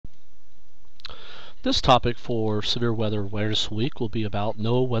This topic for Severe Weather Awareness Week will be about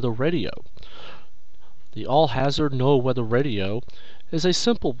NOAA Weather Radio. The all-hazard NOAA Weather Radio is a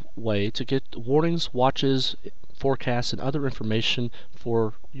simple way to get warnings, watches, forecasts, and other information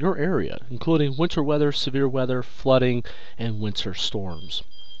for your area, including winter weather, severe weather, flooding, and winter storms.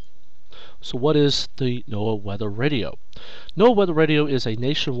 So what is the NOAA Weather Radio? NOAA Weather Radio is a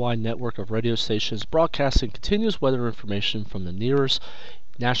nationwide network of radio stations broadcasting continuous weather information from the nearest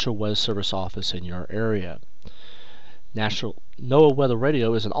National Weather Service office in your area. NOAA Weather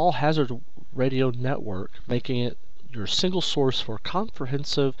Radio is an all-hazard radio network, making it your single source for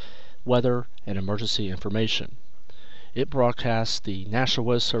comprehensive weather and emergency information. It broadcasts the National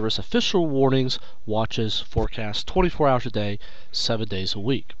Weather Service official warnings, watches, forecasts 24 hours a day, 7 days a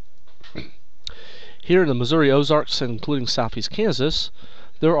week. Here in the Missouri Ozarks, including southeast Kansas,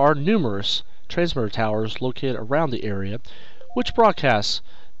 there are numerous transmitter towers located around the area which broadcasts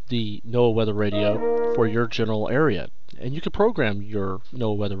the NOAA Weather Radio for your general area. And you can program your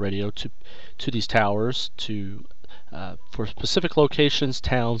NOAA Weather Radio to these towers for specific locations,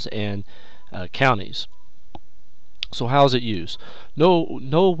 towns, and counties. So how is it used?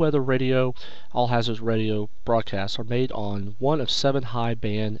 NOAA Weather Radio, all-hazards radio broadcasts are made on one of 7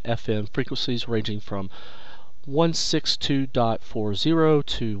 high-band FM frequencies ranging from 162.40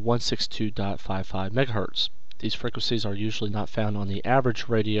 to 162.55 megahertz. These frequencies are usually not found on the average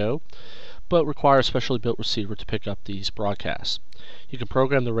radio, but require a specially built receiver to pick up these broadcasts. You can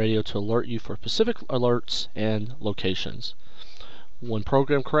program the radio to alert you for specific alerts and locations. When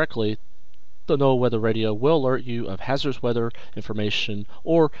programmed correctly, the NOAA Weather Radio will alert you of hazardous weather information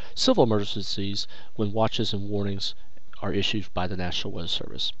or civil emergencies when watches and warnings are issued by the National Weather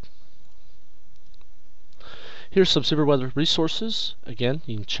Service. Here's some severe weather resources. Again,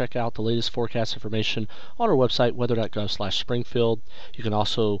 you can check out the latest forecast information on our website, weather.gov/Springfield. You can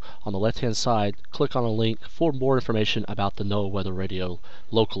also, on the left-hand side, click on a link for more information about the NOAA Weather Radio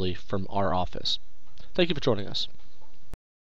locally from our office. Thank you for joining us.